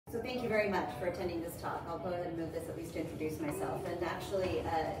So thank you very much for attending this talk. I'll go ahead and move this at least to introduce myself. And actually,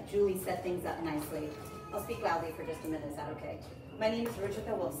 Julie set things up nicely. I'll speak loudly for just a minute, is that okay? My name is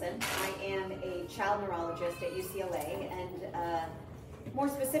Rujuta Wilson. I am a child neurologist at UCLA and more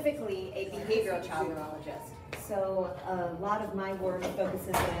specifically, a behavioral child neurologist. So a lot of my work focuses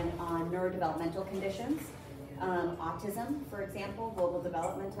in on neurodevelopmental conditions, autism, for example, global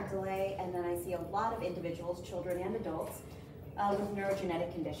developmental delay, and then I see a lot of individuals, children and adults, with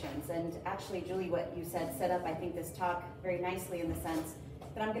neurogenetic conditions. And actually, Julie, what you said set up, I think, this talk very nicely in the sense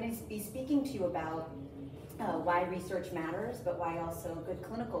that I'm going to be speaking to you about why research matters, but why also good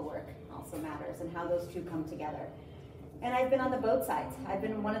clinical work also matters, and how those two come together. And I've been on the both sides. I've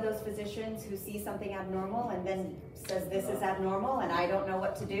been one of those physicians who sees something abnormal and then says this is abnormal and I don't know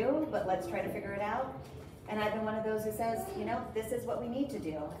what to do, but let's try to figure it out. And I've been one of those who says, you know, this is what we need to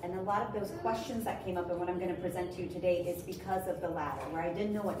do. And a lot of those questions that came up and what I'm going to present to you today is because of the latter, where I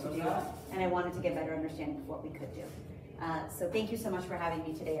didn't know what to do and I wanted to get better understanding of what we could do. So thank you so much for having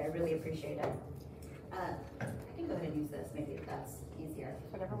me today. I really appreciate it. I can go ahead and use this, maybe if that's easier.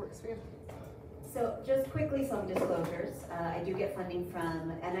 Whatever works for you. So just quickly, some disclosures. I do get funding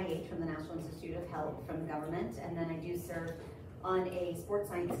from NIH, from the National Institute of Health, from the government, and then I do serve on a sports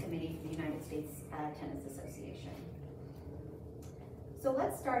science committee for the United States Tennis Association. So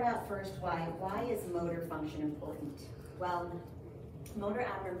let's start out first, why is motor function important? Well, motor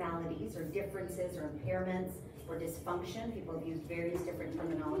abnormalities or differences or impairments or dysfunction, people have used various different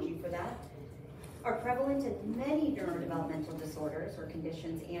terminology for that, are prevalent in many neurodevelopmental disorders or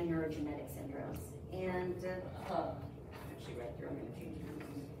conditions and neurogenetic syndromes. And actually right here, I'm going to change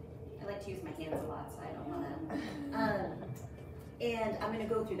it. I like to use my hands a lot, so I don't want to. And I'm going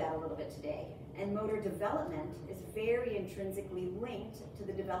to go through that a little bit today. And motor development is very intrinsically linked to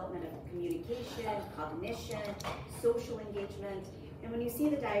the development of communication, cognition, social engagement. And when you see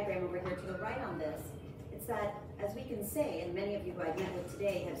the diagram over here to the right on this, it's that, as we can say, and many of you who I've met with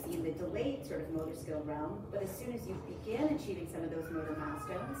today have seen the delayed sort of motor skill realm, but as soon as you begin achieving some of those motor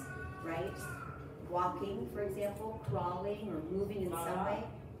milestones, right, walking, for example, crawling or moving in some way,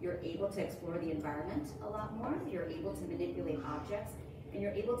 you're able to explore the environment a lot more, you're able to manipulate objects, and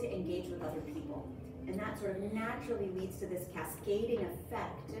you're able to engage with other people. And that sort of naturally leads to this cascading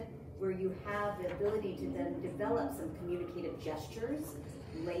effect where you have the ability to then develop some communicative gestures,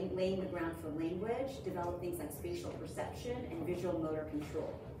 laying the ground for language, develop things like spatial perception and visual motor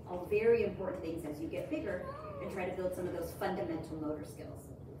control. All very important things as you get bigger and try to build some of those fundamental motor skills.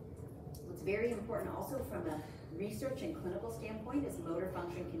 What's very important also from a research and clinical standpoint is motor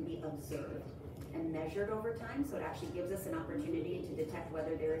function can be observed and measured over time, so it actually gives us an opportunity to detect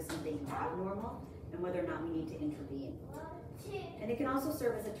whether there is something abnormal and whether or not we need to intervene. And it can also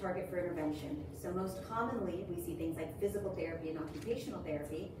serve as a target for intervention. So most commonly, we see things like physical therapy and occupational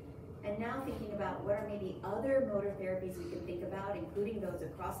therapy. And now thinking about what are maybe other motor therapies we can think about, including those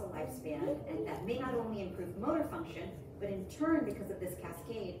across a lifespan, and that may not only improve motor function, but in turn, because of this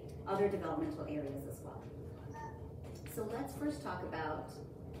cascade, other developmental areas as well. So let's first talk about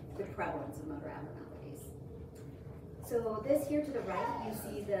the prevalence of motor abnormalities. So this here to the right, you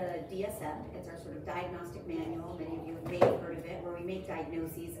see the DSM. It's our sort of diagnostic manual. Many of you may have heard of it, where we make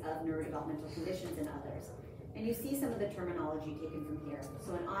diagnoses of neurodevelopmental conditions and others. And you see some of the terminology taken from here.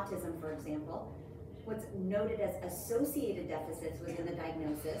 So in autism, for example, what's noted as associated deficits within the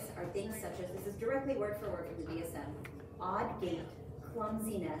diagnosis are things such as, this is directly word for word from the DSM, odd gait,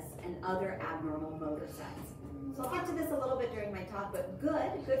 clumsiness, and other abnormal motor signs. So I'll get to this a little bit during my talk, but good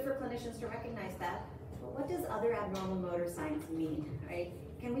for clinicians to recognize that. But what does other abnormal motor signs mean, right?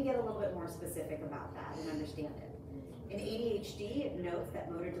 Can we get a little bit more specific about that and understand it? In ADHD, it notes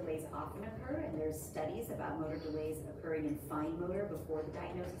that motor delays often occur, and there's studies about motor delays occurring in fine motor before the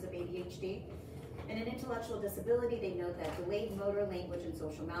diagnosis of ADHD. And in intellectual disability, they note that delayed motor, language, and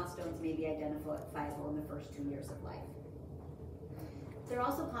social milestones may be identifiable in the first 2 years of life. They're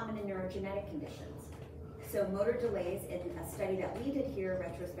also common in neurogenetic conditions. So motor delays, in a study that we did here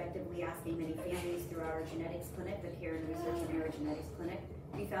retrospectively asking many families throughout our genetics clinic, the Care and Research and Neurogenetics Clinic,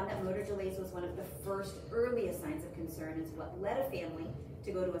 we found that motor delays was one of the first earliest signs of concern. It's what led a family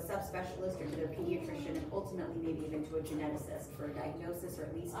to go to a subspecialist or to their pediatrician and ultimately maybe even to a geneticist for a diagnosis or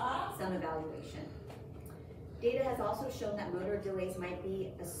at least some evaluation. Data has also shown that motor delays might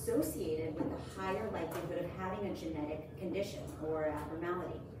be associated with a higher likelihood of having a genetic condition or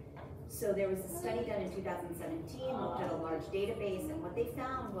abnormality. So there was a study done in 2017, looked at a large database, and what they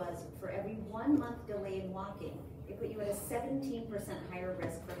found was for every 1 month delay in walking, it put you at a 17% higher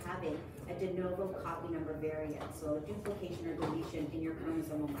risk for having a de novo copy number variant, so a duplication or deletion in your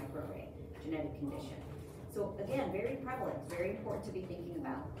chromosomal microarray, genetic condition. So again, very prevalent, very important to be thinking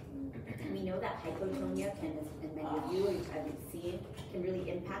about. We know that hypotonia can, and many of you have seen, can really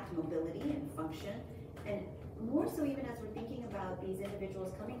impact mobility and function. And more so even as we're thinking about these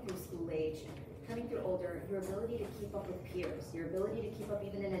individuals coming through school age, coming through older, your ability to keep up with peers, your ability to keep up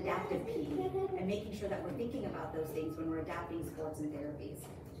even in adaptive PE, and making sure that we're thinking about those things when we're adapting sports and therapies.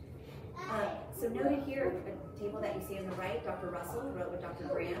 So noted here, a table that you see on the right, Dr. Russell wrote with Dr.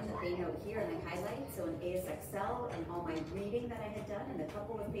 Graham that they note here, and I highlight. So in ASXL and all my reading that I had done and the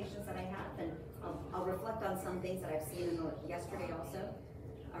couple of patients that I have, and I'll reflect on some things that I've seen yesterday also,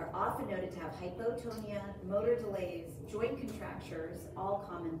 are often noted to have hypotonia, motor delays, joint contractures, all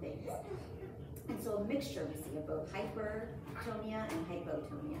common things. And so a mixture we see of both hypertonia and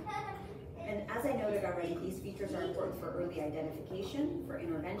hypotonia. And as I noted already, these features are important for early identification, for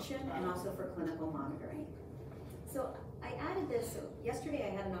intervention, and also for clinical monitoring. So I added this. So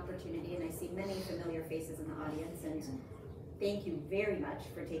yesterday I had an opportunity, and I see many familiar faces in the audience, and thank you very much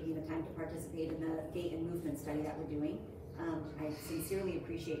for taking the time to participate in the gait and movement study that we're doing. I sincerely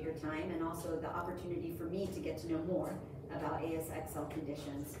appreciate your time, and also the opportunity for me to get to know more about ASXL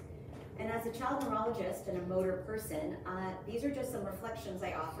conditions. And as a child neurologist and a motor person, these are just some reflections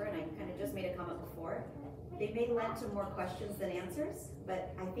I offer, and I kind of just made a comment before. They may lend to more questions than answers,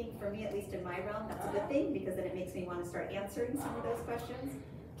 but I think for me, at least in my realm, that's a good thing, because then it makes me want to start answering some of those questions.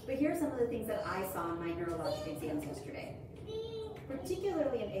 But here are some of the things that I saw in my neurologic exams yesterday.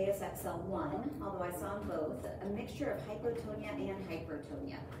 Particularly in ASXL 1, although I saw in both, a mixture of hypotonia and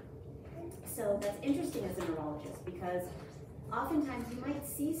hypertonia. So that's interesting as a neurologist, because oftentimes you might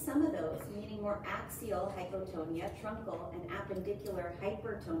see some of those, meaning more axial hypotonia, truncal, and appendicular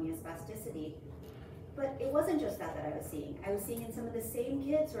hypertonia spasticity. But it wasn't just that I was seeing. I was seeing in some of the same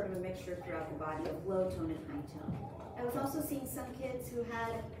kids sort of a mixture throughout the body of low tone and high tone. I was also seeing some kids who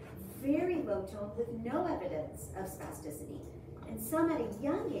had very low tone with no evidence of spasticity. And some at a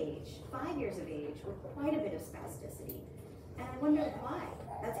young age, 5 years of age, with quite a bit of spasticity. And I wondered why.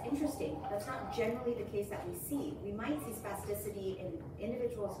 That's interesting. That's not generally the case that we see. We might see spasticity in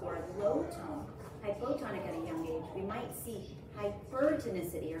individuals who are low tone, hypotonic at a young age. We might see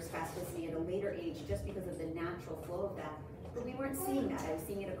hypertonicity or spasticity at a later age just because of the natural flow of that. But we weren't seeing that. I was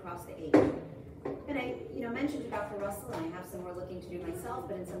seeing it across the age. And I mentioned to Dr. Russell, and I have some more looking to do myself,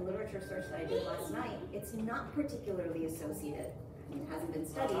 but in some literature search that I did last night, it's not particularly associated, it hasn't been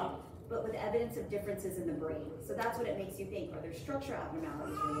studied, but with evidence of differences in the brain. So that's what it makes you think. Are there structure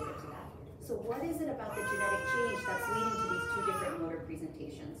abnormalities related to that? So what is it about the genetic change that's leading to these two different motor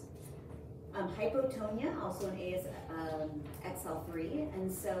presentations? Hypotonia, also in ASXL3,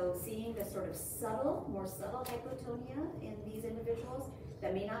 and so seeing the sort of more subtle hypotonia in these individuals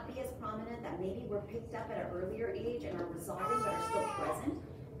that may not be as prominent, that maybe were picked up at an earlier age and are resolving but are still present,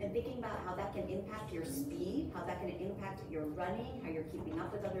 and thinking about how that can impact your speed, how that can impact your running, how you're keeping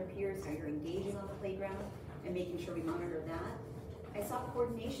up with other peers, how you're engaging on the playground, and making sure we monitor that. I saw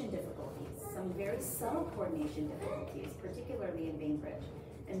coordination difficulties, some very subtle coordination difficulties, particularly in Bainbridge,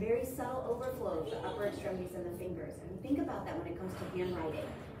 and very subtle overflow of the upper extremities and the fingers. And think about that when it comes to handwriting,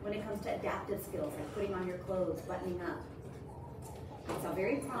 when it comes to adaptive skills, like putting on your clothes, buttoning up. I saw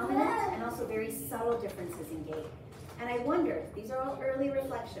very prominent and also very subtle differences in gait. And I wondered, these are all early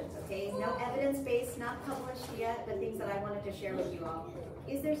reflections, okay? No evidence-based, not published yet, but things that I wanted to share with you all.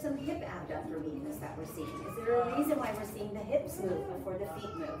 Is there some hip abductor weakness that we're seeing? Is there a reason why we're seeing the hips move before the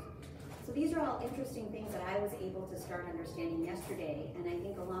feet move? So these are all interesting things that I was able to start understanding yesterday, and I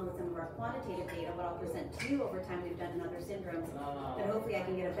think along with some of our quantitative data, what I'll present to you over time we've done in other syndromes, that hopefully I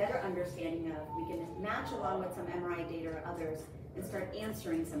can get a better understanding of. We can match along with some MRI data or others and start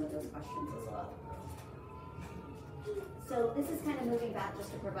answering some of those questions as well. So this is kind of moving back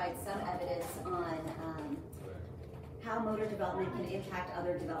just to provide some evidence on how motor development can impact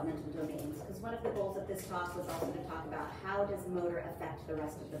other developmental domains. Because one of the goals of this talk was also to talk about how does motor affect the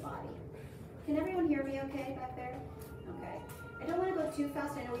rest of the body. Can everyone hear me okay back there? Okay. I don't want to go too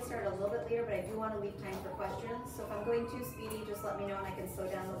fast. I know we started a little bit later, but I do want to leave time for questions. So if I'm going too speedy, just let me know and I can slow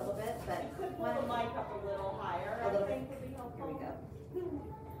down a little bit. But could pull the mic up a little higher. A little bit. Here we go.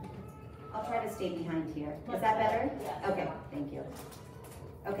 I'll try to stay behind here. Is that better? Yes. Okay, thank you.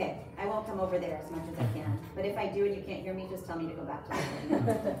 Okay, I won't come over there as much as I can. But if I do and you can't hear me, just tell me to go back to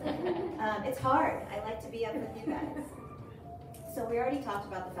it. It's hard. I like to be up with you guys. So we already talked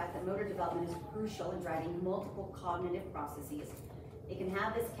about the fact that motor development is crucial in driving multiple cognitive processes. It can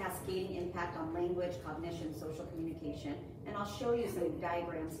have this cascading impact on language, cognition, social communication. And I'll show you some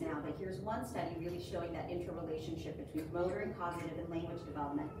diagrams now, but here's one study really showing that interrelationship between motor and cognitive and language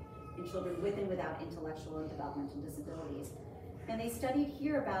development in children with and without intellectual and developmental disabilities. And they studied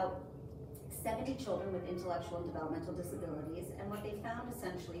here about 70 children with intellectual and developmental disabilities, and what they found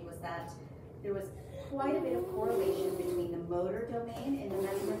essentially was that there was quite a bit of correlation between the motor domain in the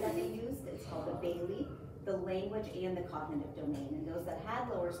measurement that they used, it's called the Bailey, the language, and the cognitive domain. And those that had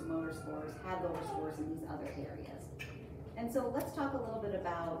lower motor scores had lower scores in these other areas. And so let's talk a little bit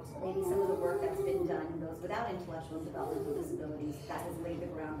about maybe some of the work that's been done in those without intellectual and developmental disabilities that has laid the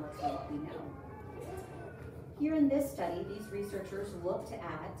groundwork for what we know. Here in this study, these researchers looked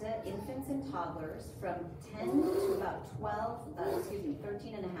at infants and toddlers from 10 to about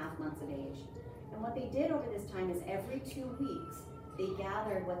 13 and a half months of age. And what they did over this time is every 2 weeks, they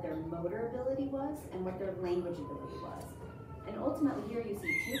gathered what their motor ability was and what their language ability was. And ultimately here you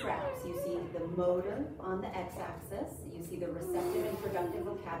see two graphs. You see the motor on the x-axis, you see the receptive and productive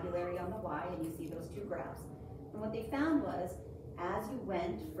vocabulary on the y, and you see those two graphs. And what they found was, as you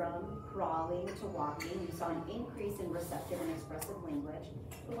went from crawling to walking, you saw an increase in receptive and expressive language.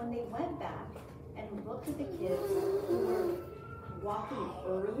 But when they went back and looked at the kids who were walking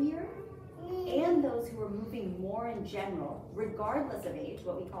earlier, and those who were moving more in general, regardless of age,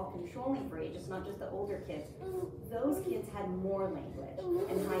 what we call controlling for age, it's not just the older kids, those kids had more language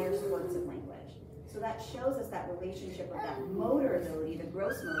and higher spurts of language. So that shows us that relationship of that motor ability, the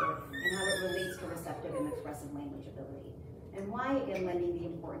gross motor, and how it relates to receptive and expressive language ability. And why, again, lending the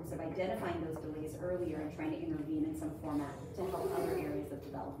importance of identifying those delays earlier and trying to intervene in some format to help other areas of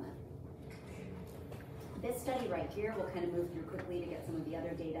development. This study right here, we'll kind of move through quickly to get some of the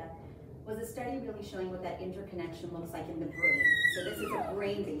other data, was a study really showing what that interconnection looks like in the brain. So this is a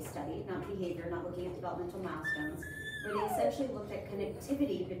brain-based study, not behavior, not looking at developmental milestones, where they essentially looked at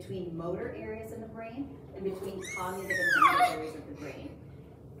connectivity between motor areas in the brain and between cognitive and language areas of the brain.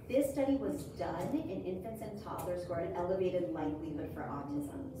 This study was done in infants and toddlers who are at elevated likelihood for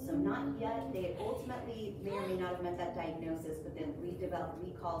autism. So not yet, they ultimately may or may not have met that diagnosis, but then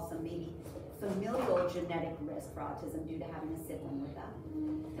we call some maybe familial genetic risk for autism due to having a sibling with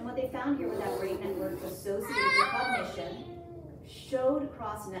them. And what they found here with that brain network associated with cognition showed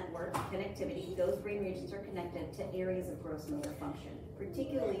cross-network connectivity. Those brain regions are connected to areas of gross motor function.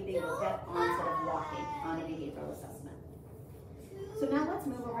 Particularly, they looked at onset of walking on a behavioral assessment. So now let's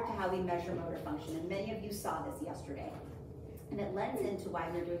move over to how we measure motor function, and many of you saw this yesterday. And it lends into why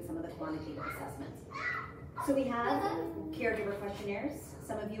we're doing some of the quantitative assessments. So we have caregiver questionnaires.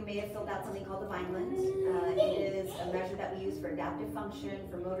 Some of you may have filled out something called the Vineland. It is a measure that we use for adaptive function,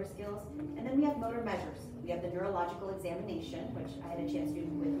 for motor skills. And then we have motor measures. We have the neurological examination, which I had a chance to do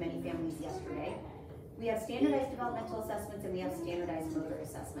with many families yesterday. We have standardized developmental assessments, and we have standardized motor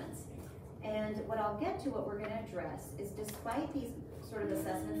assessments. And what I'll get to, what we're going to address, is despite these sort of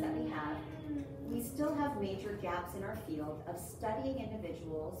assessments that we have, we still have major gaps in our field of studying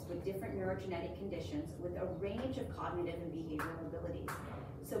individuals with different neurogenetic conditions with a range of cognitive and behavioral abilities.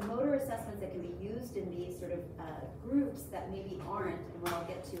 So motor assessments that can be used in these sort of groups that maybe aren't, and what I'll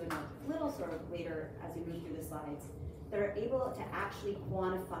get to in a little sort of later as we move through the slides, that are able to actually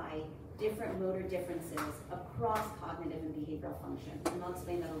quantify different motor differences across cognitive and behavioral function. And I'll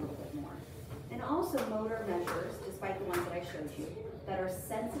explain that a little bit more. And also motor measures, despite the ones that I showed you, that are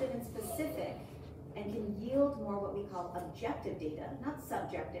sensitive and specific and can yield more what we call objective data, not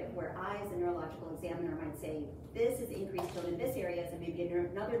subjective, where I as a neurological examiner might say, this is increased tone in this area, and maybe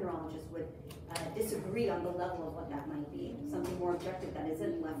another neurologist would disagree on the level of what that might be, something more objective that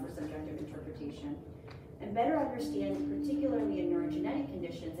isn't left for subjective interpretation. And better understand, particularly in neurogenetic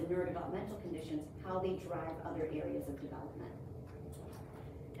conditions and neurodevelopmental conditions, how they drive other areas of development.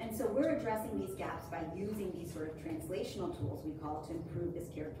 And so we're addressing these gaps by using these sort of translational tools, we call it, to improve this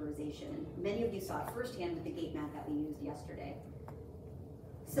characterization. And many of you saw it firsthand with the gait map that we used yesterday.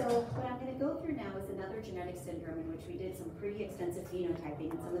 So what I'm going to go through now is another genetic syndrome in which we did some pretty extensive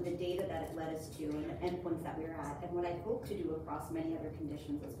phenotyping and some of the data that it led us to and the endpoints that we were at, and what I hope to do across many other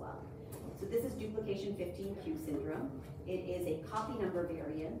conditions as well. So this is duplication 15q syndrome. It is a copy number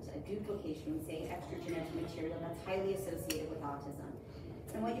variant, a duplication, say extra genetic material that's highly associated with autism.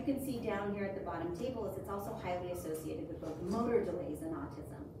 And what you can see down here at the bottom table is it's also highly associated with both motor delays and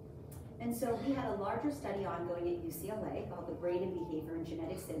autism. And so we had a larger study ongoing at UCLA called the Brain and Behavior and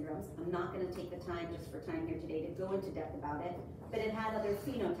Genetic Syndromes. I'm not going to take the time just for time here today to go into depth about it, but it had other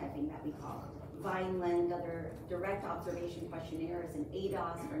phenotyping that we call Vineland, other direct observation questionnaires, and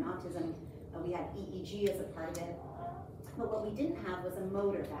ADOS for an autism. We had EEG as a part of it. But what we didn't have was a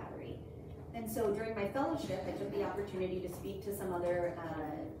motor battery. And so during my fellowship, I took the opportunity to speak to some other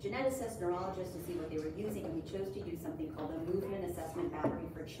geneticists, neurologists, to see what they were using, and we chose to use something called a movement assessment battery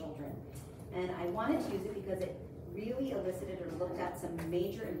for children. And I wanted to use it because it really elicited or looked at some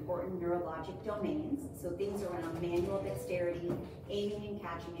major important neurologic domains, so things around manual dexterity, aiming and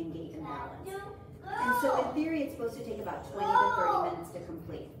catching, and gait and balance. And so in theory, it's supposed to take about 20 to 30 minutes to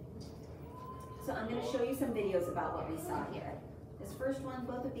complete. So I'm going to show you some videos about what we saw here. This first one,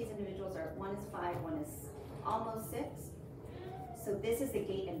 both of these individuals are, one is 5, one is almost 6. So this is the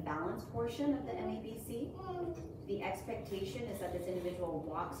gait and balance portion of the MABC. The expectation is that this individual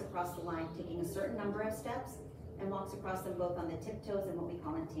walks across the line, taking a certain number of steps, and walks across them both on the tiptoes and what we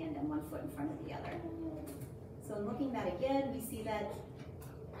call in tandem, one foot in front of the other. So in looking at that again, we see that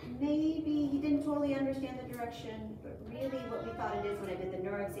maybe he didn't totally understand the direction, but really what we thought it is when I did the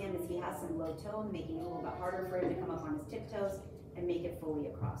neuro exam is he has some low tone, making it a little bit harder for him to come up on his tiptoes and make it fully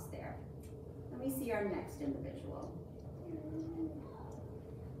across there. Let me see our next individual.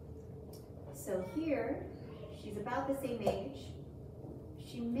 So here, she's about the same age.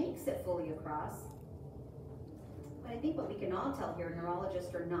 She makes it fully across. But I think what we can all tell here,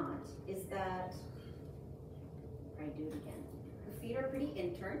 neurologist or not, is that, try to do it again. Her feet are pretty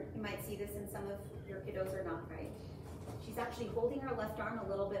intern. You might see this in some of your kiddos or not, right? She's actually holding her left arm a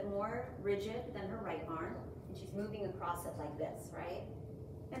little bit more rigid than her right arm, and she's moving across it like this, right?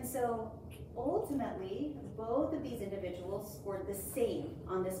 And so ultimately, both of these individuals scored the same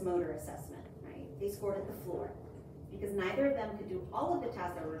on this motor assessment, right? They scored at the floor because neither of them could do all of the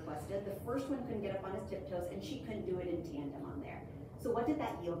tasks that were requested. The first one couldn't get up on his tiptoes, and she couldn't do it in tandem on there. So what did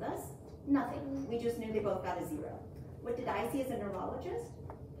that yield us? Nothing. We just knew they both got a 0. What did I see as a neurologist?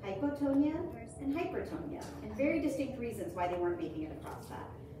 Hypotonia and hypertonia, and very distinct reasons why they weren't making it across that.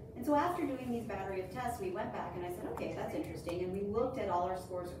 And so after doing these battery of tests, we went back and I said, okay, that's interesting. And we looked at all our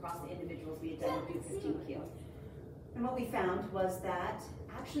scores across the individuals we had done with Duke 15Q. And what we found was that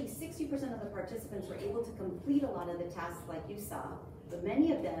actually 60% of the participants were able to complete a lot of the tasks like you saw, but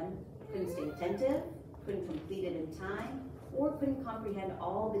many of them couldn't stay attentive, couldn't complete it in time, or couldn't comprehend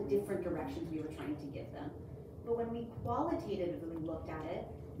all the different directions we were trying to give them. But when we qualitatively looked at it,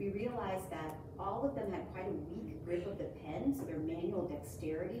 we realized that all of them had quite a weak grip of the pen, so their manual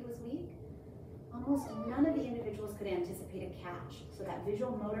dexterity was weak. Almost none of the individuals could anticipate a catch, so that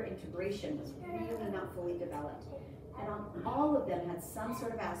visual motor integration was really not fully developed. And all of them had some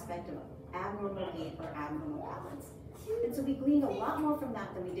sort of aspect of abnormal gait or abnormal balance. And so we gleaned a lot more from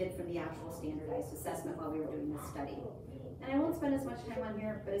that than we did from the actual standardized assessment while we were doing this study. And I won't spend as much time on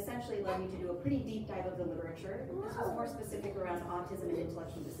here, but essentially led me to do a pretty deep dive of the literature. This was more specific around autism and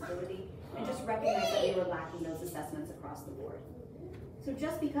intellectual disability, and just recognize that we were lacking those assessments across the board. So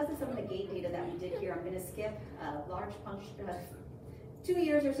just because of some of the gait data that we did here, I'm going to skip a large 2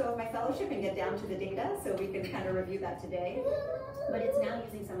 years or so of my fellowship and get down to the data so we can kind of review that today. But it's now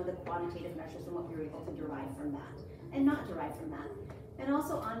using some of the quantitative measures and what we were able to derive from that, and not derive from that. And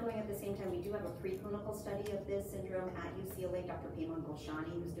also ongoing at the same time, we do have a preclinical study of this syndrome at UCLA, Dr. Payman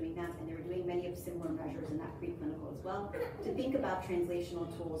Golshani, who's doing that, and they were doing many of similar measures in that preclinical as well, to think about translational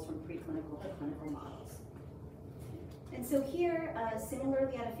tools from preclinical to clinical models. And so here,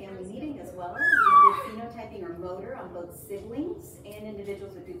 similarly at a family meeting as well, we did phenotyping or motor on both siblings and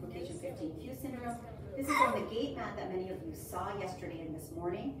individuals with duplication 15q syndrome. This is on the gait mat that many of you saw yesterday and this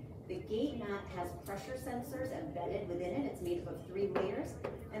morning. The gait mat has pressure sensors embedded within it. It's made up of 3 layers,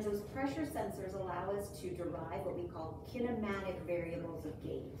 and those pressure sensors allow us to derive what we call kinematic variables of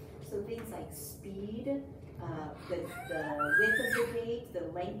gait. So things like speed, the width of the gait,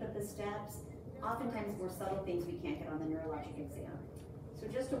 the length of the steps, oftentimes more subtle things we can't get on the neurologic exam. So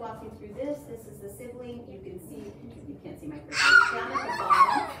just to walk you through this is the sibling. You can see, you can't see my cursor, down at the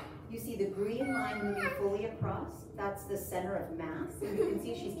bottom, you see the green line moving fully across. That's the center of mass. And you can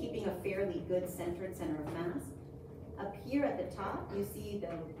see she's keeping a fairly good centered center of mass. Up here at the top, you see the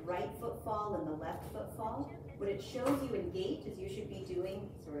right foot fall and the left foot fall. What it shows you in gait is you should be doing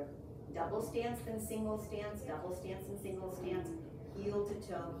sort of double stance then single stance, double stance and single stance, heel to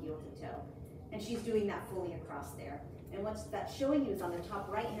toe, heel to toe. And she's doing that fully across there. And what that's showing you is on the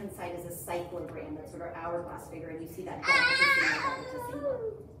top right-hand side is a cyclogram, that sort of hourglass figure, and you see that double to single, double to single.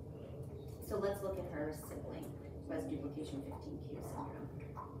 So let's look at her sibling, who has duplication 15q syndrome.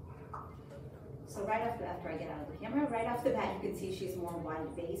 So right after I get out of the camera, right off the bat, you can see she's more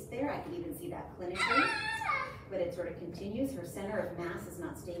wide-based there. I can even see that clinically, but it sort of continues. Her center of mass is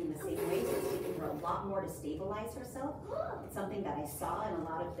not staying in the same way, so it's taking her a lot more to stabilize herself. It's something that I saw in a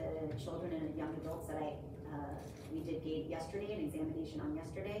lot of the children and young adults that we did gait yesterday, an examination on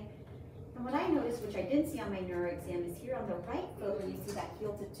yesterday. And what I noticed, which I didn't see on my neuro exam, is here on the right foot, when you see that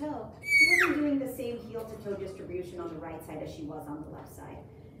heel to toe, she wasn't doing the same heel to toe distribution on the right side as she was on the left side.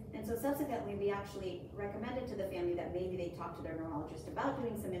 And so subsequently, we actually recommended to the family that maybe they talk to their neurologist about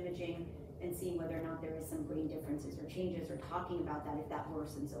doing some imaging and seeing whether or not there is some brain differences or changes, or talking about that if that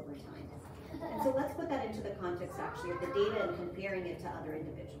worsens over time. And so let's put that into the context actually of the data and comparing it to other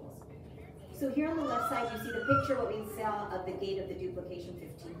individuals. So here on the left side, you see the picture, what we saw of the gait of the duplication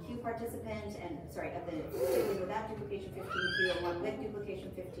 15q participant, and sorry, of the sibling without duplication 15q and one with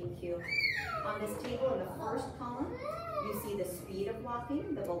duplication 15q. On this table in the first column, you see the speed of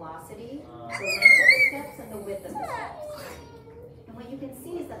walking, the velocity, the length of the steps, and the width of the steps. And what you can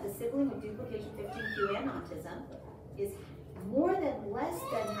see is that the sibling with duplication 15q and autism is less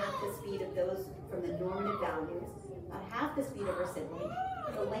than half the speed of those from the normative values, about half the speed of her sibling.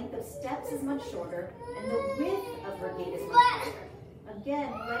 The length of steps is much shorter, and the width of her gait is much greater. Again,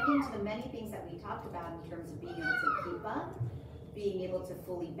 blending to the many things that we talked about in terms of being able to keep up, being able to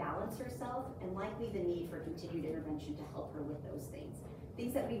fully balance herself, and likely the need for continued intervention to help her with those things.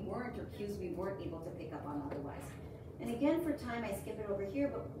 Things that we weren't, or cues we weren't able to pick up on otherwise. And again, for time, I skip it over here,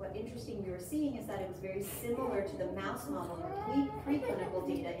 but what interesting we were seeing is that it was very similar to the mouse model or preclinical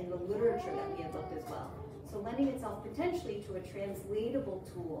data in the literature that we had looked as well. So lending itself potentially to a translatable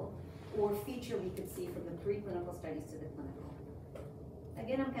tool or feature we could see from the preclinical studies to the clinical.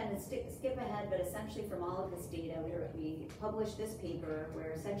 Again, I'm kind of skip ahead, but essentially from all of this data, we published this paper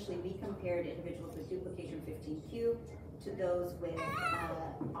where essentially we compared individuals with duplication 15q to those with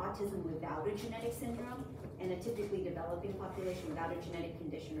autism without a genetic syndrome and a typically developing population without a genetic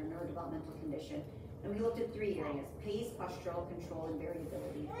condition or neurodevelopmental condition. And we looked at 3 areas: pace, postural control, and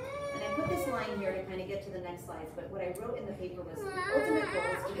variability. And I put this line here to kind of get to the next slides, but what I wrote in the paper was the ultimate goal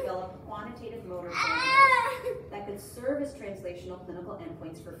is to develop quantitative motor parameters that could serve as translational clinical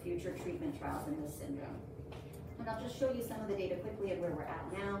endpoints for future treatment trials in this syndrome. And I'll just show you some of the data quickly and where we're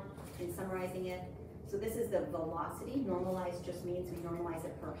at now in summarizing it. So this is the velocity. Normalized just means we normalize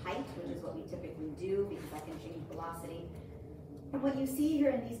it per height, which is what we typically do because I can change velocity. And what you see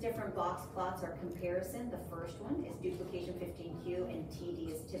here in these different box plots are comparison. The first one is duplication 15q and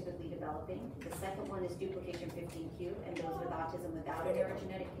TD is typically developing. The second one is duplication 15q and those with autism without a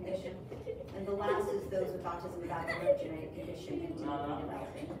neurogenetic condition. And the last is those with autism without a neurogenetic condition and typically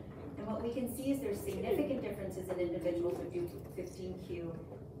developing. And what we can see is there's significant differences in individuals with 15q,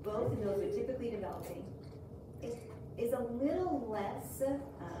 both in those with typically developing. It is a little less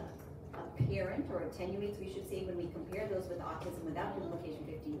apparent or attenuates, we should say, when we compare those with autism without duplication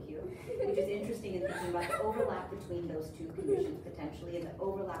 15q, which is interesting in thinking about the overlap between those two conditions potentially and the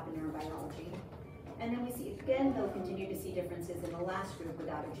overlap in neurobiology. And then we see, again, though, continue to see differences in the last group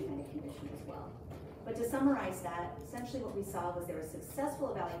without a genetic condition as well. But to summarize that, essentially what we saw was there was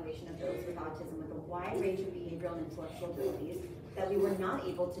successful evaluation of those with autism with a wide range of behavioral and intellectual abilities that we were not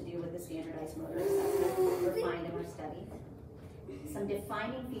able to do with the standardized motor assessment refined in our study. Some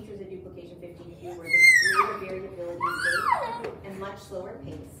defining features of duplication 15q were this greater variability in gait and much slower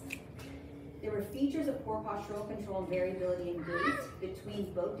pace. There were features of poor postural control and variability in gait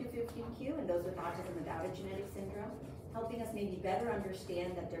between both du15q and those with autism without a genetic syndrome, helping us maybe better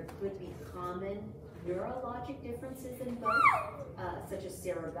understand that there could be common neurologic differences in both, such as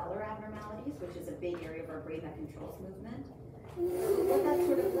cerebellar abnormalities, which is a big area of our brain that controls movement. What that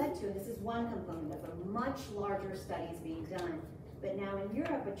sort of led to, and this is one component of a much larger studies being done, but now in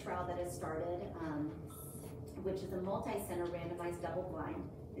Europe, a trial that has started, which is a multi-center randomized double-blind.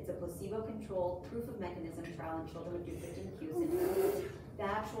 It's a placebo-controlled proof of mechanism trial in children with du15q syndrome. The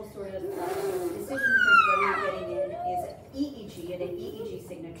actual sort of decision in terms of whether you're getting in is EEG and an EEG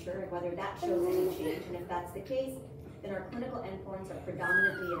signature and whether that shows any change. And if that's the case, then our clinical endpoints are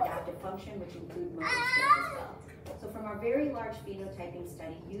predominantly adaptive function, which include motor skills as well. So from our very large phenotyping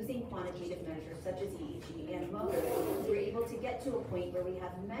study, using quantitative measures such as EEG and motor, we're able to get to a point where we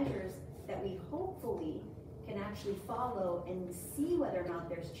have measures that we hopefully can actually follow and see whether or not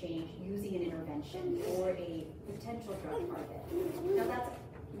there's change using an intervention or a potential drug target. Now that's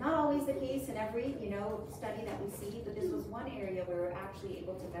not always the case in every study that we see, but this was one area where we're actually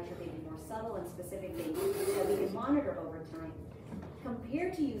able to measure maybe more subtle and specific things that we can monitor over time,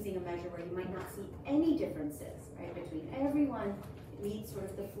 compared to using a measure where you might not see any differences, right, between everyone meets sort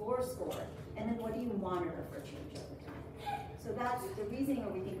of the floor score, and then what do you monitor for change over time? So that's the reasoning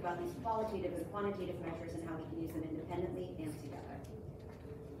when we think about these qualitative and quantitative measures and how we can use them independently and together.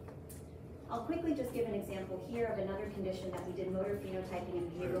 I'll quickly just give an example here of another condition that we did motor phenotyping and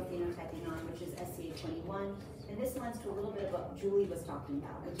behavioral phenotyping on, which is SCA21. And this lends to a little bit of what Julie was talking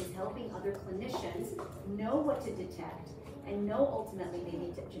about, which is helping other clinicians know what to detect and know ultimately they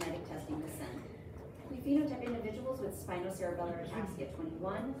need genetic testing to send. We phenotype individuals with spinocerebellar ataxia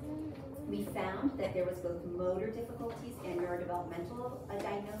 21. We found that there was both motor difficulties and neurodevelopmental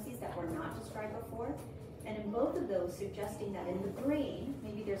diagnoses that were not described before. And in both of those, suggesting that in the brain,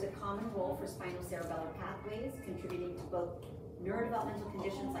 maybe there's a common role for spinocerebellar pathways, contributing to both neurodevelopmental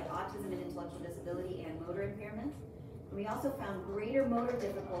conditions like autism and intellectual disability and motor impairment. And we also found greater motor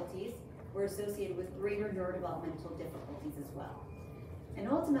difficulties were associated with greater neurodevelopmental difficulties as well. And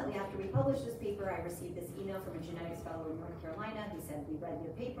ultimately, after we published this paper, I received this email from a genetics fellow in North Carolina who said, we read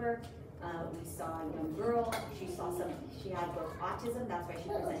your paper, we saw a young girl, she had both autism, that's why she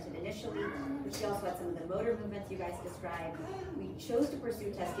presented initially, but she also had some of the motor movements you guys described. We chose to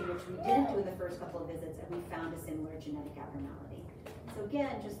pursue testing, which we didn't do in the first couple of visits, and we found a similar genetic abnormality. So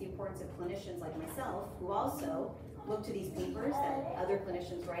again, just the importance of clinicians like myself, who also look to these papers that other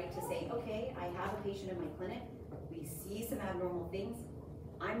clinicians write to say, okay, I have a patient in my clinic, we see some abnormal things,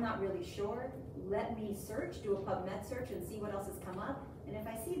 I'm not really sure, let me search, do a PubMed search and see what else has come up, and if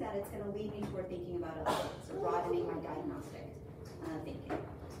I see that, it's going to lead me toward thinking about other things, or broadening my diagnostic thinking.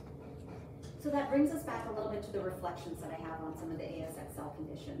 So that brings us back a little bit to the reflections that I have on some of the ASXL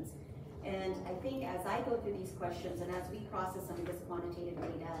conditions. And I think as I go through these questions, and as we process some of this quantitative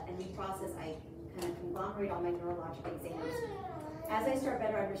data, and I kind of conglomerate all my neurologic exams, as I start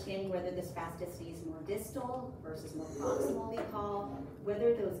better understanding whether this spasticity is more distal versus more proximal, we call,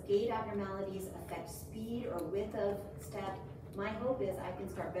 whether those gait abnormalities affect speed or width of step, my hope is I can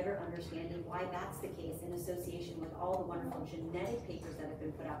start better understanding why that's the case in association with all the wonderful genetic papers that have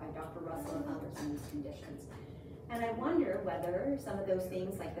been put out by Dr. Russell and others in these conditions. And I wonder whether some of those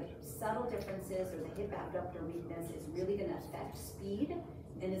things like the subtle differences or the hip abductor weakness is really going to affect speed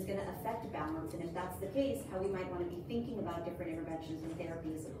and is going to affect balance, and if that's the case, how we might want to be thinking about different interventions and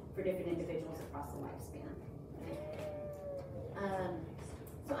therapies for different individuals across the lifespan.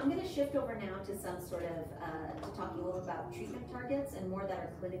 So I'm going to shift over now to some sort of, to talking a little about treatment targets and more that are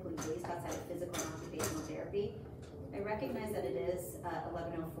clinically based outside of physical and occupational therapy. I recognize that it is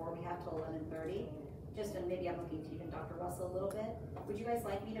 11:04, we have till 11:30. And maybe I'm looking to even Dr. Russell a little bit. Would you guys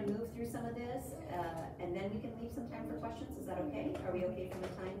like me to move through some of this, and then we can leave some time for questions? Is that okay? Are we okay from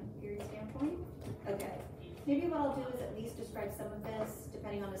a time period standpoint? Okay. Maybe what I'll do is at least describe some of this,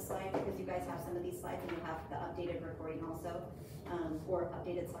 depending on the slide, because you guys have some of these slides, and you have the updated recording also, or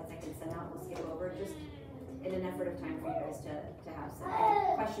updated slides I can send out. We'll skip over, just in an effort of time for you guys to have some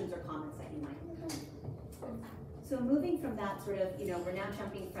questions or comments that you might. So moving from that sort of, we're now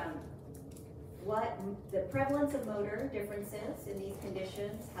jumping from what the prevalence of motor differences in these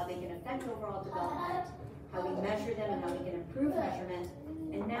conditions, how they can affect overall development, how we measure them and how we can improve measurement,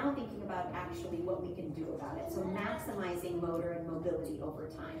 and now thinking about actually what we can do about it. So maximizing motor and mobility over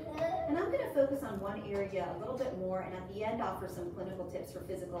time. And I'm going to focus on one area a little bit more, and at the end offer some clinical tips for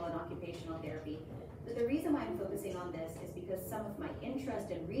physical and occupational therapy. But the reason why I'm focusing on this is because some of my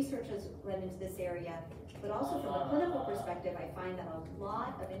interest and research has led into this area, but also from a clinical perspective, I find that a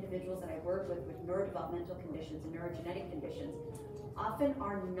lot of individuals that I work with neurodevelopmental conditions and neurogenetic conditions often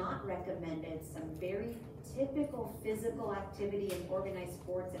are not recommended some very typical physical activity and organized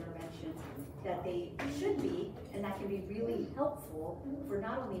sports interventions that they should be, and that can be really helpful for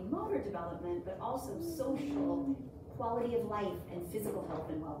not only motor development, but also social quality of life and physical health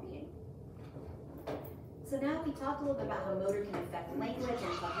and well-being. So now we talked a little bit about how motor can affect language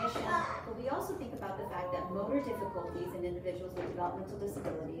and cognition, but we also think about the fact that motor difficulties in individuals with developmental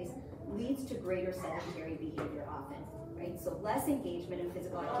disabilities leads to greater sedentary behavior often, right? So less engagement in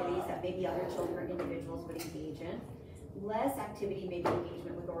physical activities that maybe other children or individuals would engage in, less activity, maybe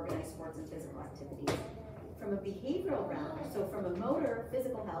engagement with organized sports and physical activities. From a behavioral realm, so from a motor,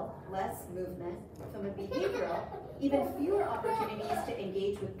 physical health, less movement. From a behavioral, even fewer opportunities to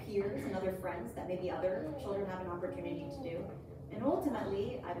engage with peers and other friends that maybe other children have an opportunity to do. And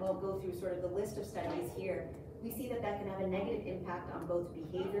ultimately, I will go through sort of the list of studies here. We see that that can have a negative impact on both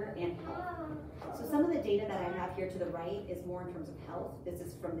behavior and health. So some of the data that I have here to the right is more in terms of health. This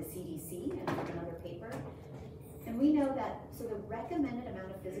is from the CDC and from another paper. And we know that, so the recommended amount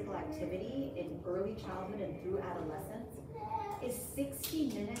of physical activity in early childhood and through adolescence is 60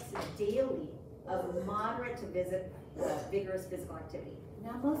 minutes daily of moderate to vigorous physical activity.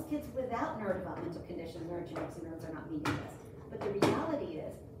 Now, most kids without neurodevelopmental conditions, neurogenetic syndromes, are not meeting this. But the reality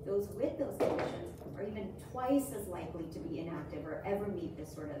is, those with those conditions are even twice as likely to be inactive or ever meet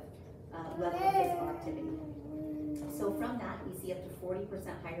this sort of level of physical activity. So from that, we see up to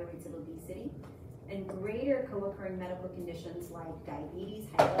 40% higher rates of obesity, and greater co-occurring medical conditions like diabetes,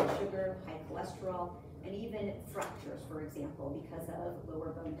 high blood sugar, high cholesterol, and even fractures, for example, because of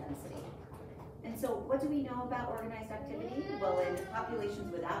lower bone density. And so what do we know about organized activity? Well, in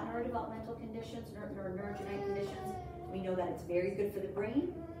populations without neurodevelopmental conditions, neurogenetic conditions, we know that it's very good for the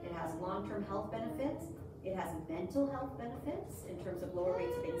brain. It has long-term health benefits. It has mental health benefits in terms of lower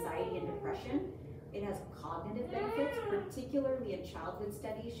rates of anxiety and depression. It has cognitive benefits, particularly in childhood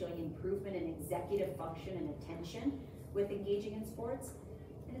studies showing improvement in executive function and attention with engaging in sports.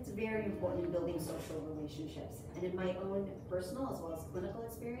 And it's very important in building social relationships. And in my own personal as well as clinical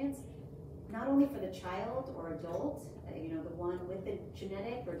experience, not only for the child or adult, the one with the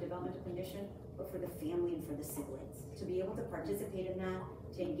genetic or developmental condition, but for the family and for the siblings, to be able to participate in that,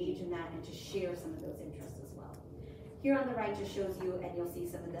 to engage in that, and to share some of those interests as well. Here on the right just shows you, and you'll see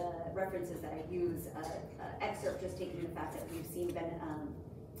some of the references that I use, excerpt just taking the fact that we've seen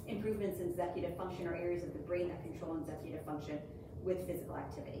improvements in executive function or areas of the brain that control executive function with physical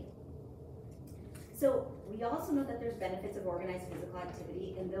activity. So we also know that there's benefits of organized physical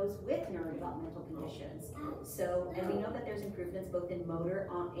activity in those with neurodevelopmental conditions. And we know that there's improvements both in motor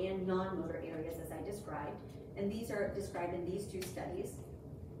and non-motor areas as I described. And these are described in these two studies.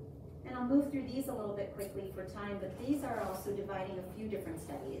 And I'll move through these a little bit quickly for time, but these are also dividing a few different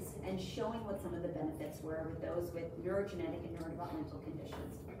studies and showing what some of the benefits were with those with neurogenetic and neurodevelopmental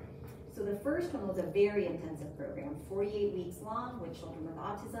conditions. So the first one was a very intensive program, 48 weeks long with children with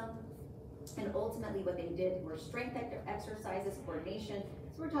autism. And ultimately what they did were strength exercises, coordination.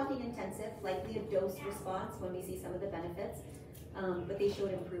 So we're talking intensive, likely a dose response when we see some of the benefits. But they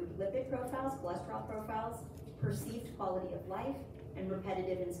showed improved lipid profiles, cholesterol profiles, perceived quality of life, and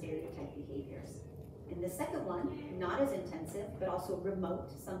repetitive and stereotype behaviors. In the second one, not as intensive, but also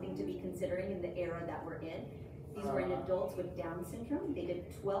remote, something to be considering in the era that we're in. These were in adults with Down syndrome. They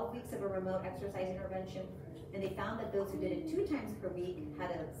did 12 weeks of a remote exercise intervention, and they found that those who did it 2 times per week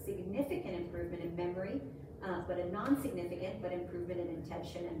had a significant improvement in memory, but a non-significant but improvement in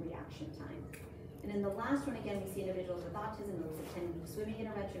attention and reaction time. And in the last one, again, we see individuals with autism who was attending swimming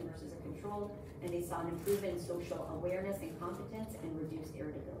intervention versus a control, and they saw an improvement in social awareness and competence and reduced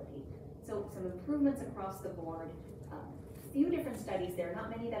irritability. So some improvements across the board. Few different studies there, not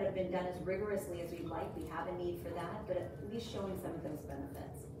many that have been done as rigorously as we'd like. We have a need for that, but at least showing some of those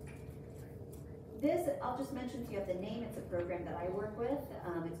benefits. This, I'll just mention to you at the name, it's a program that I work with.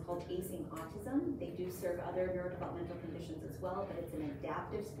 It's called Acing Autism. They do serve other neurodevelopmental conditions as well, but it's an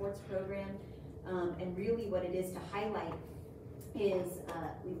adaptive sports program. And really what it is to highlight is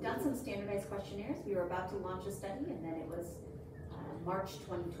we've done some standardized questionnaires. We were about to launch a study, and then it was March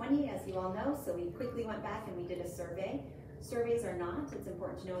 2020, as you all know, so we quickly went back and we did a survey. Surveys are not, it's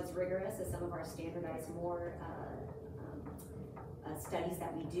important to know, it's rigorous as some of our standardized more studies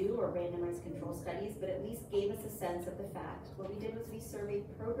that we do, or randomized control studies, but at least gave us a sense of the fact. What we did was we surveyed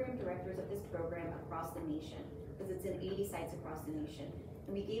program directors of this program across the nation, because it's in 80 sites across the nation.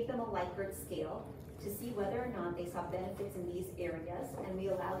 And we gave them a Likert scale to see whether or not they saw benefits in these areas, and we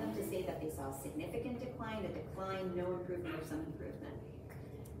allowed them to say that they saw a significant decline, a decline, no improvement, or some improvement.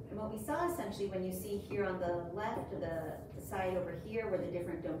 And what we saw essentially when you see here on the left, the side over here, were the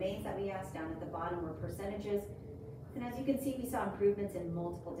different domains that we asked, down at the bottom were percentages. And as you can see, we saw improvements in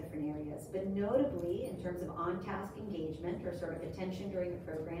multiple different areas, but notably in terms of on-task engagement or sort of attention during the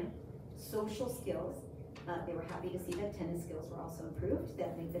program, social skills. They were happy to see that tennis skills were also improved.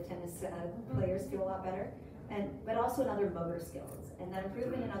 That made the tennis players feel a lot better. But also in other motor skills. And that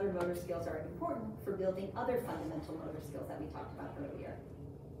improvement in other motor skills are important for building other fundamental motor skills that we talked about earlier.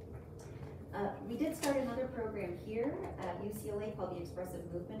 We did start another program here at UCLA called the Expressive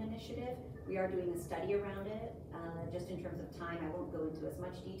Movement Initiative. We are doing a study around it. Just in terms of time, I won't go into as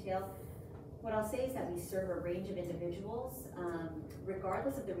much detail. What I'll say is that we serve a range of individuals.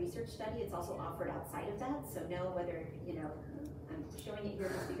 Regardless of the research study, it's also offered outside of that. So know whether, I'm showing it here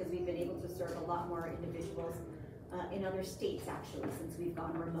just because we've been able to serve a lot more individuals in other states actually since we've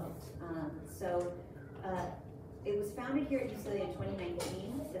gone remote. It was founded here at UCLA in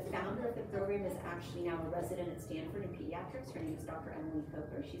 2019. The founder of the program is actually now a resident at Stanford in pediatrics. Her name is Dr. Emily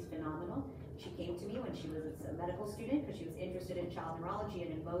Coker. She's phenomenal. She came to me when she was a medical student because she was interested in child neurology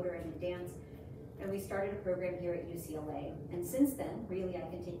and in motor and in dance. And we started a program here at UCLA. And since then, really, I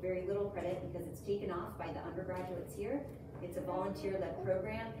can take very little credit because it's taken off by the undergraduates here. It's a volunteer-led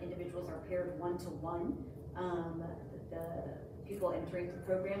program. Individuals are paired one-to-one. The people entering the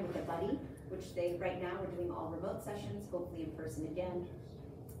program with a buddy, which right now we're doing all remote sessions, hopefully in person again,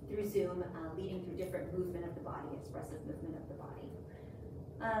 through Zoom, leading through different movement of the body, expressive movement of the body.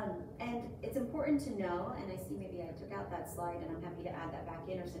 And it's important to know, and I see maybe I took out that slide and I'm happy to add that back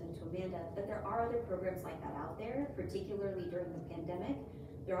in or send it to Amanda, that there are other programs like that out there, particularly during the pandemic.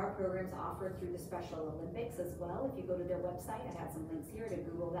 There are programs offered through the Special Olympics as well. If you go to their website, I have some links here to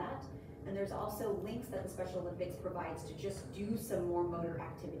Google that. And there's also links that the Special Olympics provides to just do some more motor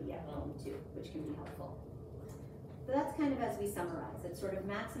activity at home too, which can be helpful. So that's kind of as we summarize. It's sort of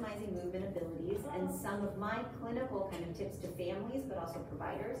maximizing movement abilities and some of my clinical kind of tips to families, but also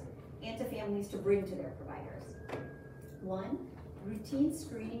providers. and to families to bring to their providers. One, routine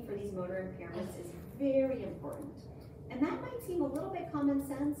screening for these motor impairments is very important. And that might seem a little bit common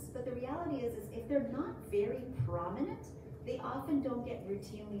sense, but the reality is if they're not very prominent, they often don't get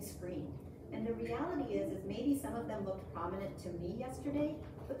routinely screened. And the reality is maybe some of them looked prominent to me yesterday,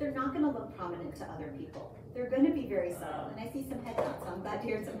 but they're not going to look prominent to other people. They're going to be very subtle. And I see some head nods, so I'm glad to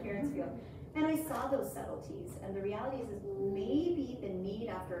hear some parents feel. And I saw those subtleties. And the reality is maybe the need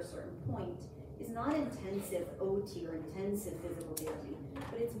after a certain point is not intensive OT or intensive physical therapy,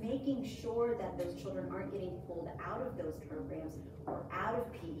 but it's making sure that those children aren't getting pulled out of those programs or out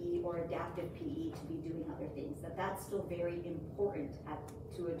of PE or adaptive PE to be doing other things. That's still very important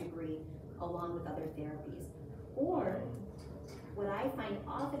to a degree, along with other therapies. Or what I find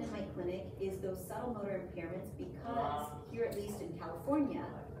often in my clinic is those subtle motor impairments, because here, at least in California,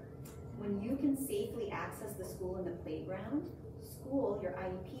 when you can safely access the school and the playground, your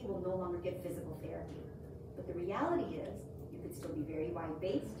IEP will no longer give physical therapy. But the reality is you could still be very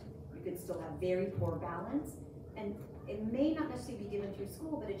wide-based, you could still have very poor balance, and it may not necessarily be given through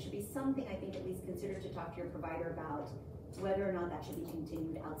school, but it should be something I think at least consider to talk to your provider about whether or not that should be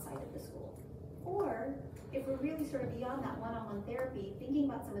continued outside of the school. Or if we're really sort of beyond that one-on-one therapy, thinking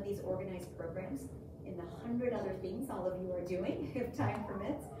about some of these organized programs and the 100 other things all of you are doing, if time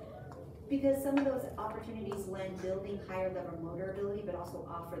permits, because some of those opportunities lend building higher level motor ability, but also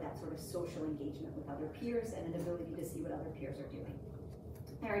offer that sort of social engagement with other peers and an ability to see what other peers are doing.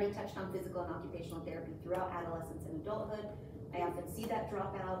 I already touched on physical and occupational therapy throughout adolescence and adulthood. I often see that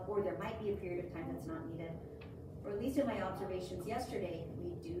drop out, or there might be a period of time that's not needed. Or at least in my observations yesterday,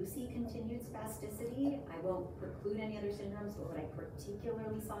 we do see continued spasticity. I won't preclude any other syndromes, but what I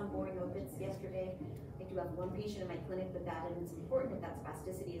particularly saw in boring opiates yesterday, I do have one patient in my clinic with that, and it's important if that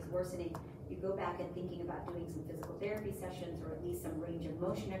spasticity is worsening, you go back and thinking about doing some physical therapy sessions, or at least some range of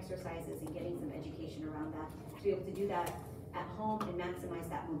motion exercises, and getting some education around that, to be able to do that at home and maximize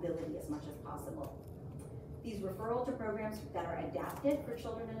that mobility as much as possible. These referral to programs that are adapted for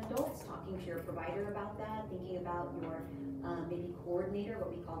children and adults, talking to your provider about that, thinking about your maybe coordinator,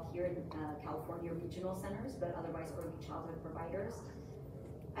 what we call here in California regional centers, but otherwise early childhood providers.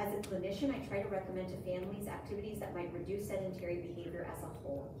 As a clinician, I try to recommend to families activities that might reduce sedentary behavior as a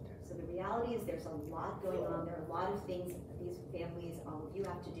whole. So the reality is there's a lot going on. There are a lot of things that these families, all of you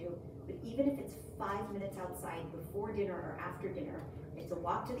have to do. But even if it's 5 minutes outside before dinner or after dinner, it's a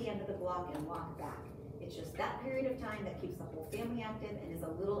walk to the end of the block and walk back. It's just that period of time that keeps the whole family active and is a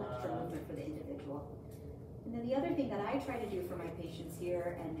little extra movement for the individual. And then the other thing that I try to do for my patients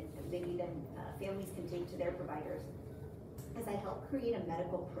here, and maybe then families can take to their providers, is I help create a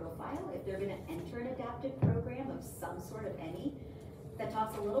medical profile if they're going to enter an adaptive program of some sort of any, that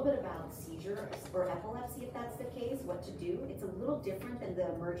talks a little bit about seizure or epilepsy if that's the case, what to do. It's a little different than the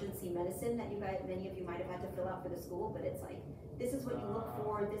emergency medicine that many of you might have had to fill out for the school, but it's like, this is what you look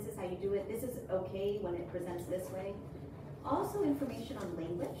for, this is how you do it, this is okay when it presents this way. Also information on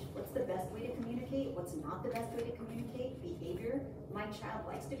language, what's the best way to communicate, what's not the best way to communicate, behavior. My child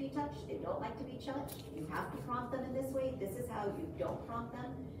likes to be touched, they don't like to be touched, you have to prompt them in this way, this is how you don't prompt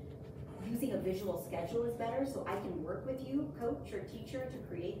them. Using a visual schedule is better, so I can work with you, coach or teacher, to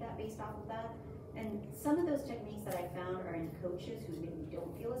create that based off of that. And some of those techniques that I found are in coaches who maybe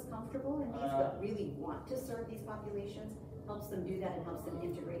don't feel as comfortable in these, but really want to serve these populations, helps them do that and helps them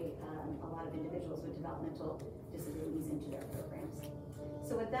integrate a lot of individuals with developmental disabilities into their programs.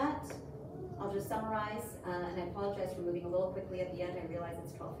 So with that, I'll just summarize, and I apologize for moving a little quickly at the end. I realize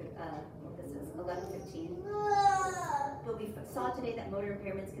it's 11:15. But we saw today that motor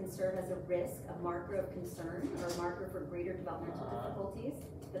impairments can serve as a risk, a marker of concern, or a marker for greater developmental difficulties,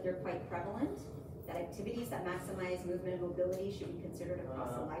 that they're quite prevalent, that activities that maximize movement and mobility should be considered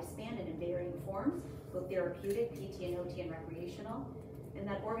across the lifespan and in varying forms, both therapeutic, PT and OT, and recreational, and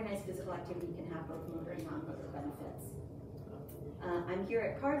that organized physical activity can have both motor and non-motor benefits. I'm here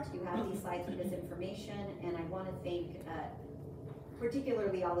at CART. You have these slides with this information, and I want to thank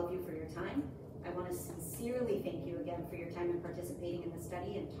particularly all of you for your time. I want to sincerely thank you again for your time in participating in the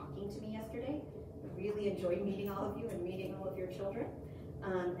study and talking to me yesterday. I really enjoyed meeting all of you and meeting all of your children.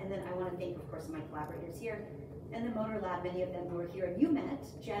 And then I want to thank, of course, my collaborators here and the Motor Lab, many of them who are here. And you met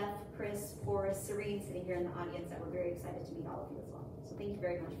Jeff, Chris, Forrest, Serene, sitting here in the audience, that we're very excited to meet all of you as well. So thank you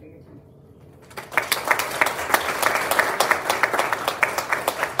very much for your time.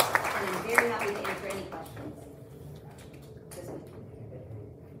 And I'm very happy to answer any questions.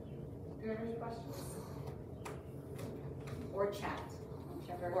 Do you have any questions? Or chat.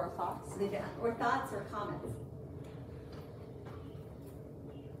 Or thoughts? Or thoughts or comments.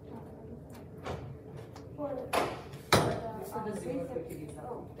 For the Just for the Zoom, if we could use that.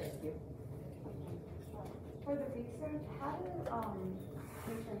 Thank you. For the research, how do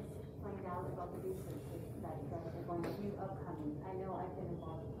patients find out about the research that they're going to do upcoming? I know I've been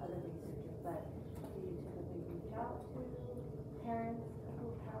involved with other researchers, but do you typically reach out to parents who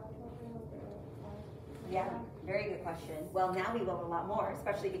have children with their Yeah, very good question. Well, now we will a lot more,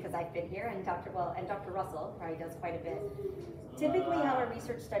 especially because I've been here and Dr. Russell probably does quite a bit. Typically how our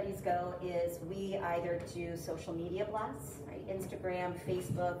research studies go is we either do social media blasts, right? Instagram,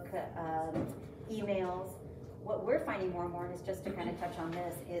 Facebook, emails. What we're finding more and more, and is just to kind of touch on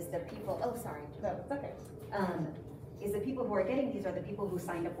this, is the people, No, it's okay. is the people who are getting these are the people who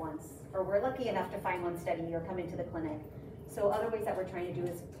signed up once, or we're lucky enough to find one study or come into the clinic. So other ways that we're trying to do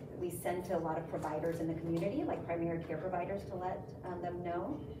is we send to a lot of providers in the community, like primary care providers, to let them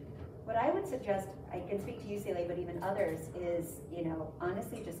know. What I would suggest, I can speak to UCLA, but even others, is,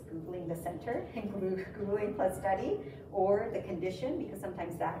 honestly just Googling the center and Googling plus study or the condition, because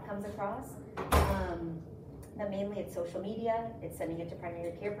sometimes that comes across. Now mainly it's social media, it's sending it to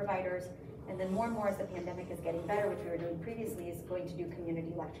primary care providers, and then more and more as the pandemic is getting better, which we were doing previously, is going to do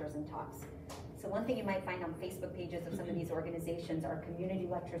community lectures and talks. So one thing you might find on Facebook pages of some of these organizations are community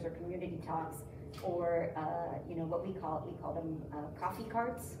lectures or community talks, or what we call them coffee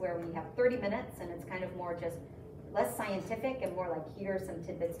carts, where we have 30 minutes and it's kind of more just less scientific and more like, here are some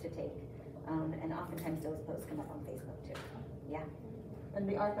tidbits to take. And oftentimes those posts come up on Facebook too. Yeah. And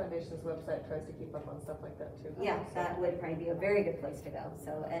the R Foundation's website tries to keep up on stuff like that too. Yeah, that would probably be a very good place to go.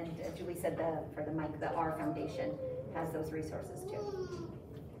 So, and Julie said for the mic, the R Foundation has those resources too.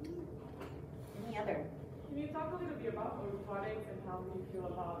 Any other? Can you talk a little bit about orthotics and how you feel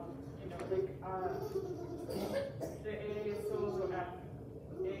about, the ASOs or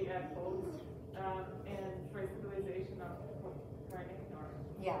AFOs and for stabilization of learning?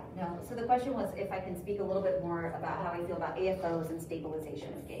 Yeah, no. So the question was if I can speak a little bit more about how I feel about AFOs and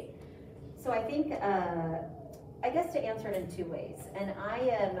stabilization of gait. So I think, I guess to answer it in two ways. And I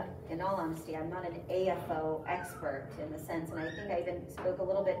am, in all honesty, I'm not an AFO expert in the sense, and I think I even spoke a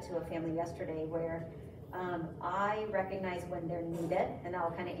little bit to a family yesterday where I recognize when they're needed, and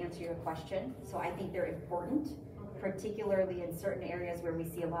I'll kind of answer your question. So I think they're important, particularly in certain areas where we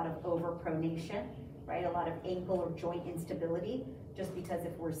see a lot of overpronation, right? A lot of ankle or joint instability, just because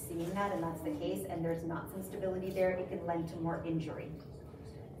if we're seeing that and that's the case and there's not some stability there, it can lend to more injury.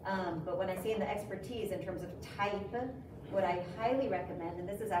 But when I say in the expertise in terms of type, what I highly recommend, and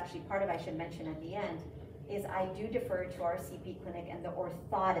this is actually part of I should mention at the end, is I do defer to our CP clinic and the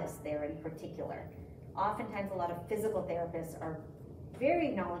orthotist there in particular. Oftentimes a lot of physical therapists are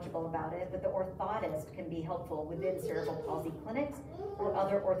very knowledgeable about it, but the orthotist can be helpful within cerebral palsy clinics or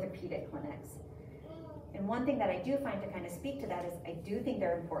other orthopedic clinics. And one thing that I do find to kind of speak to that is I do think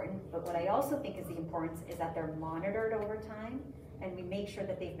they're important, but what I also think is the importance is that they're monitored over time and we make sure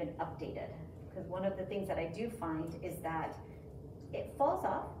that they've been updated. Because one of the things that I do find is that it falls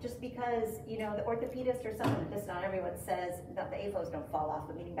off just because, the orthopedist or someone, this not everyone says that the AFOs don't fall off,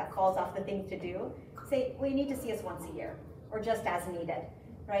 but meaning that falls off the things to do, say, well, you need to see us once a year or just as needed,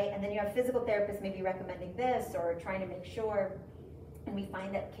 right? And then you have physical therapists maybe recommending this or trying to make sure. And we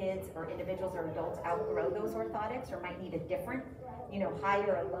find that kids or individuals or adults outgrow those orthotics or might need a different,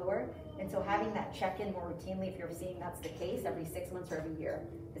 higher or lower. And so having that check-in more routinely, if you're seeing that's the case, every 6 months or every year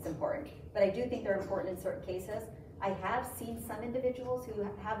is important. But I do think they're important in certain cases. I have seen some individuals who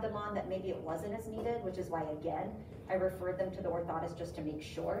have them on that maybe it wasn't as needed, which is why, again, I referred them to the orthotist just to make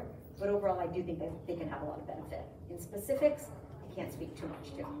sure. But overall, I do think that they can have a lot of benefit. In specifics, I can't speak too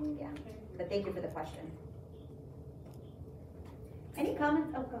much to. Yeah. But thank you for the question. Any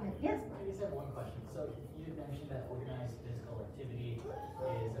comments? Oh, go ahead. Yes. I just have one question. So you mentioned that organized physical activity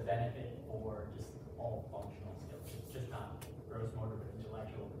is a benefit for just all functional skills. It's just not gross motor, but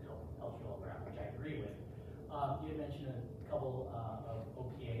intellectual, cultural background, which I agree with. You had mentioned a couple of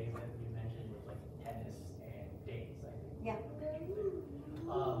OPAs that you mentioned with like tennis and dates, I think. Yeah.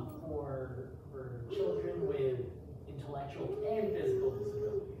 For children with intellectual and physical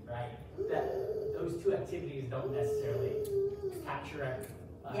disabilities, right? That those two activities don't necessarily capture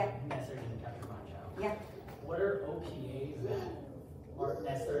necessarily to capture my child. Yeah. What are OPAs that aren't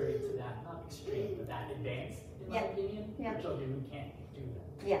necessary to that, not extreme, but that advanced, in my opinion, for children who can't do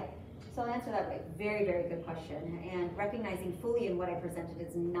that? Yeah. So I'll answer that way. Very, very good question. And recognizing fully in what I presented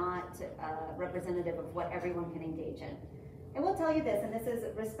is not representative of what everyone can engage in. I will tell you this, and this is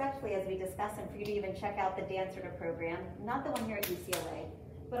respectfully as we discuss, and for you to even check out the dance sort of program, not the one here at UCLA,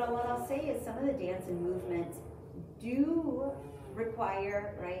 but what I'll say is some of the dance and movement do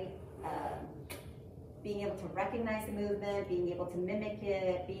require, right, being able to recognize the movement, being able to mimic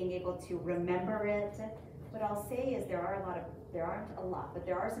it, being able to remember it. What I'll say is there aren't a lot, but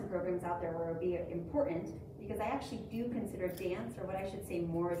there are some programs out there where it would be important, because I actually do consider dance, or what I should say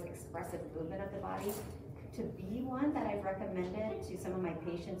more is expressive movement of the body, to be one that I've recommended to some of my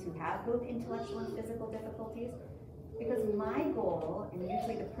patients who have both intellectual and physical difficulties. Because my goal, and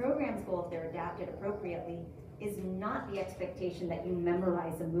usually the program's goal if they're adapted appropriately, is not the expectation that you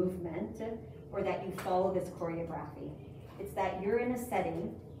memorize a movement or that you follow this choreography. It's that you're in a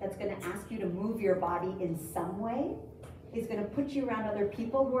setting that's going to ask you to move your body in some way, is going to put you around other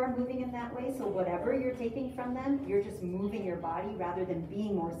people who are moving in that way, so whatever you're taking from them, you're just moving your body rather than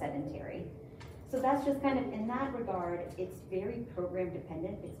being more sedentary. So that's just kind of, in that regard, it's very program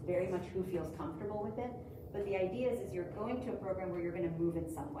dependent. It's very much who feels comfortable with it. But the idea is you're going to a program where you're going to move in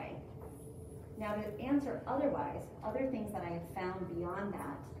some way. Now, to answer otherwise, other things that I have found beyond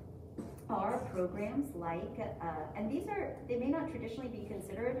that are programs like, and they may not traditionally be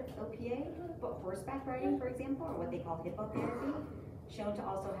considered OPA, but horseback riding, for example, or what they call hippotherapy, shown to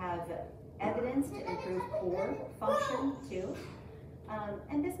also have evidence to improve core function too.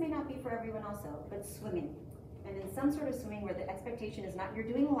 And this may not be for everyone also, but swimming. And in some sort of swimming where the expectation is not you're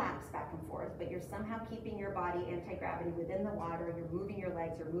doing laps back and forth, but you're somehow keeping your body anti-gravity within the water, you're moving your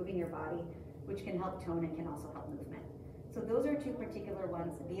legs, you're moving your body, which can help tone and can also help movement. So those are two particular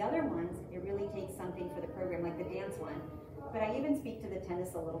ones. The other ones, it really takes something for the program, like the dance one. But I even speak to the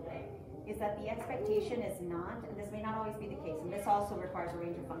tennis a little bit, is that the expectation is not, and this may not always be the case, and this also requires a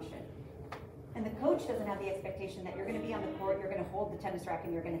range of function. And the coach doesn't have the expectation that you're going to be on the court, you're going to hold the tennis racket,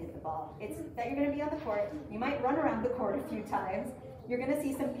 and you're going to hit the ball. It's that you're going to be on the court, you might run around the court a few times, you're going to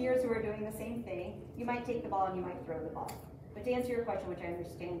see some peers who are doing the same thing, you might take the ball and you might throw the ball. But to answer your question, which I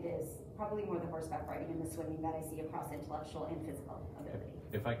understand is probably more the horseback riding and the swimming that I see across intellectual and physical ability.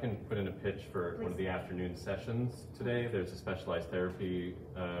 If I can put in a pitch for one of the afternoon sessions today, there's a specialized therapy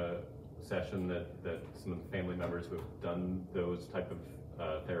session that some of the family members who have done those type of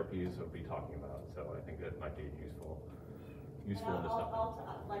therapies will be talking about. So I think that might be useful in this stuff.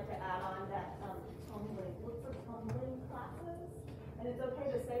 I'd like to add on that tumbling. Look for tumbling classes. And it's okay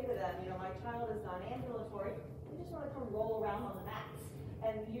to say to them, my child is non-ambulatory. We just want to come roll around on the mats.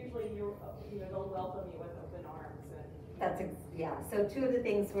 And usually they'll welcome you with open arms. Yeah. So two of the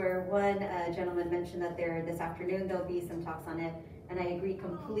things were, one gentleman mentioned that this afternoon there'll be some talks on it, and I agree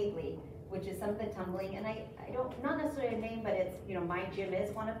completely, which is some of the tumbling, and I don't, not necessarily a name, but it's, my gym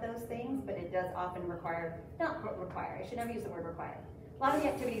is one of those things, but it does often I should never use the word require. A lot of the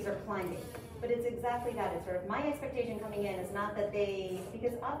activities are climbing, but it's exactly that. It's sort of my expectation coming in is not that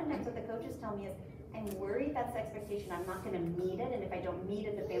because oftentimes what the coaches tell me is, I'm worried that's the expectation, I'm not going to meet it, and if I don't meet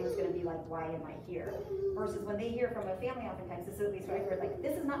it, the family's going to be like, why am I here? Versus when they hear from a family, oftentimes, this is at least what I've heard, like,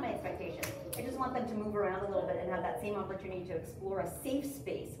 this is not my expectation. I just want them to move around a little bit and have that same opportunity to explore a safe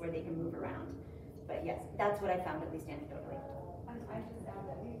space where they can move around. But yes, that's what I found, at least anecdotally. I just add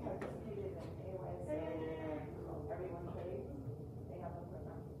that we participated in ASXL Everyone Plays. They have a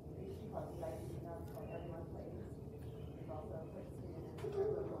program. They usually call it EIP, now it's called Everyone Plays. We've also participated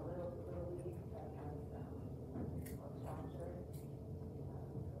in Little League that has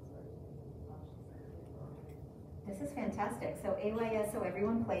This is fantastic. So AYSO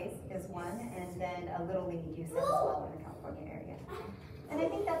Everyone Plays is one, and then a Little League you said as well in the California area. And I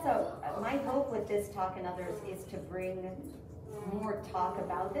think that's my hope with this talk and others is to bring more talk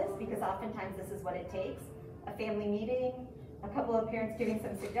about this, because oftentimes this is what it takes. A family meeting, a couple of parents giving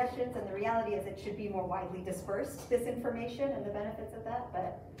some suggestions, and the reality is it should be more widely dispersed, this information and the benefits of that,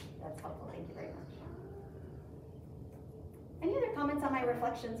 but that's helpful. Thank you very much. Any other comments on my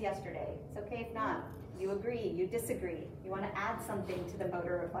reflections yesterday? It's okay if not. You agree, you disagree, you want to add something to the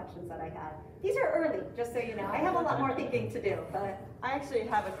motor reflections that I had. These are early, just so you know. I have a lot more thinking to do, but. I actually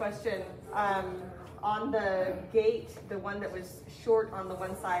have a question. On the gait, the one that was short on the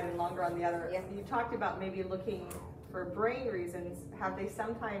one side and longer on the other, Yeah. You talked about maybe looking for brain reasons. Have they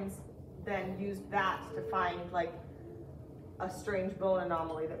sometimes then used that to find like a strange bone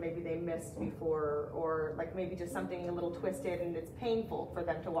anomaly that maybe they missed before, or like maybe just something a little twisted and it's painful for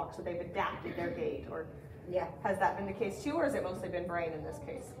them to walk, so they've adapted their gait? Or Yeah. has that been the case too, or has it mostly been brain in this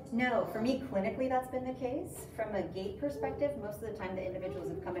case? No, for me, clinically, that's been the case. From a gait perspective, most of the time the individuals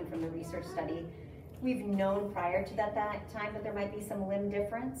have come in from the research study. We've known prior to that time that there might be some limb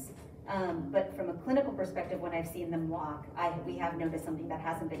difference. But from a clinical perspective, when I've seen them walk, we have noticed something that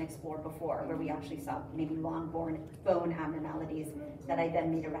hasn't been explored before, where we actually saw maybe long bone abnormalities that I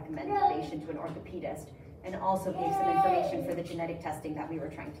then made a recommendation to an orthopedist, and also gave some information for the genetic testing that we were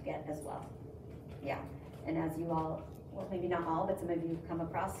trying to get as well. Yeah, and as you all, well, maybe not all, but some of you have come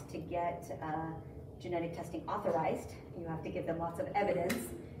across, to get genetic testing authorized, you have to give them lots of evidence.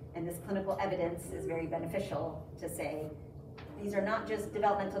 And this clinical evidence is very beneficial to say, these are not just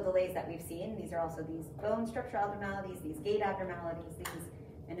developmental delays that we've seen, these are also these bone structural abnormalities, these gait abnormalities, these,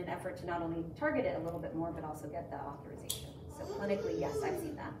 in an effort to not only target it a little bit more, but also get the authorization. So clinically, yes, I've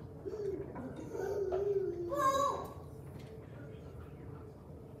seen that.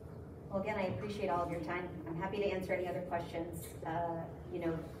 Well, again, I appreciate all of your time. I'm happy to answer any other questions. You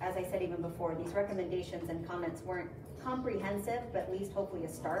know, as I said even before, these recommendations and comments weren't comprehensive, but at least hopefully a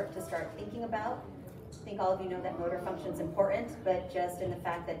start to start thinking about. I think all of you know that motor function is important, but just in the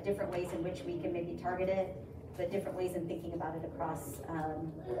fact that different ways in which we can maybe target it, but different ways in thinking about it across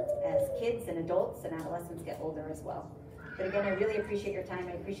as kids and adults and adolescents get older as well. But again, I really appreciate your time.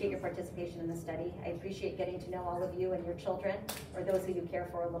 I appreciate your participation in the study. I appreciate getting to know all of you and your children, or those who you care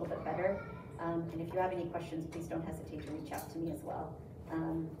for, a little bit better. And if you have any questions, please don't hesitate to reach out to me as well.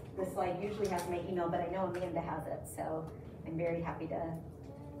 This slide usually has my email, but I know Amanda has it, so I'm very happy to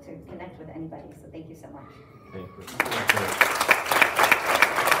connect with anybody. So thank you so much. Thank you.